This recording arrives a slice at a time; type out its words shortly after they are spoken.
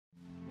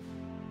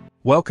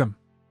Welcome!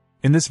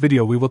 In this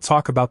video we will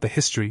talk about the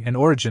history and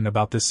origin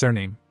about this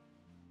surname.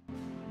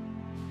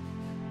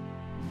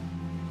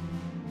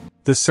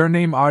 The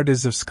surname Ayrd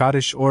is of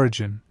Scottish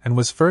origin and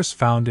was first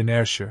found in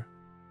Ayrshire.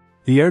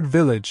 The Ayrd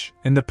village,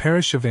 in the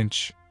parish of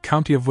Inch,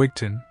 county of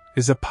Wigton,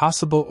 is a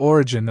possible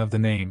origin of the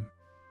name.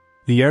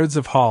 The Airds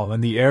of Holl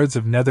and the Airds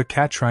of Nether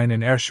Catrine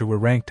in Ayrshire were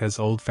ranked as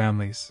old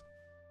families.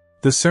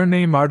 The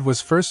surname Ayrd was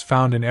first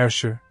found in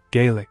Ayrshire,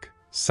 Gaelic,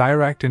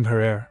 Siorrachd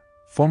Inbhir Àir,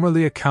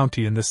 formerly a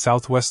county in the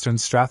southwestern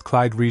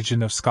Strathclyde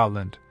region of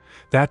Scotland,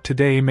 that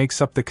today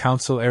makes up the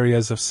council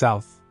areas of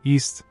South,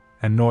 East,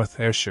 and North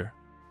Ayrshire.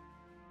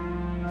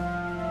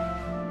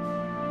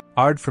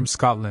 Ayrd from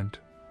Scotland.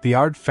 The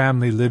Ayrd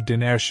family lived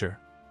in Ayrshire.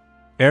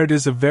 Ayrd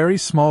is a very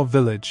small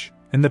village,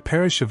 in the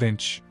parish of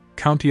Inch,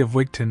 county of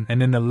Wigton,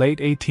 and in the late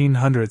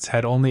 1800s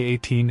had only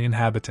 18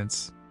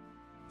 inhabitants.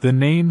 The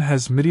name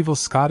has medieval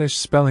Scottish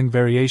spelling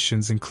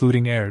variations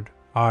including Aird,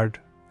 Ard,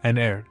 and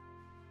Aird.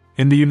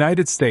 In the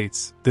United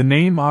States, the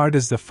name Ayrd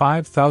is the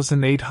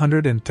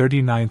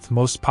 5,839th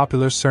most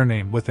popular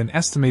surname with an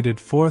estimated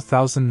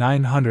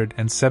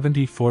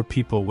 4,974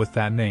 people with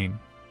that name.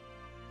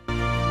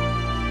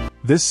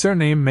 This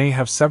surname may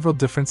have several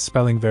different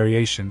spelling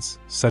variations,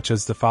 such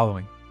as the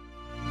following.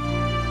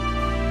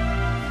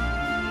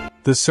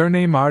 The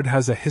surname Ayrd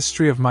has a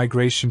history of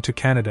migration to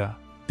Canada,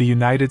 the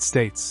United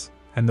States,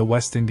 and the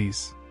West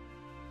Indies.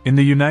 In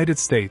the United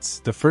States,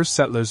 the first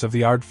settlers of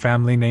the Ayrd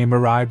family name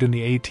arrived in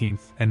the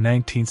 18th and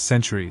 19th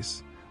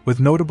centuries, with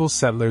notable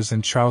settlers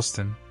in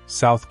Charleston,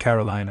 South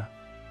Carolina.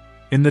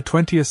 In the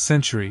 20th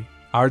century,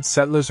 Ayrd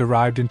settlers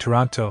arrived in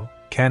Toronto,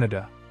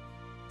 Canada.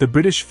 The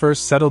British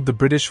first settled the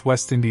British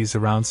West Indies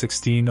around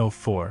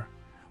 1604,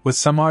 with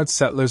some Ayrd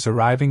settlers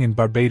arriving in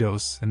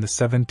Barbados in the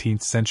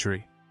 17th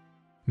century.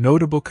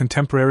 Notable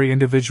contemporary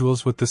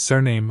individuals with the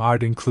surname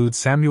Ayrd include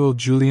Samuel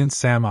Julian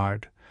Sam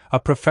Ayrd, a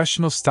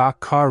professional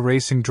stock car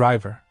racing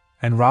driver,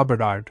 and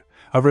Robert Ayrd,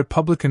 a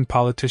Republican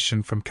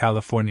politician from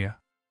California.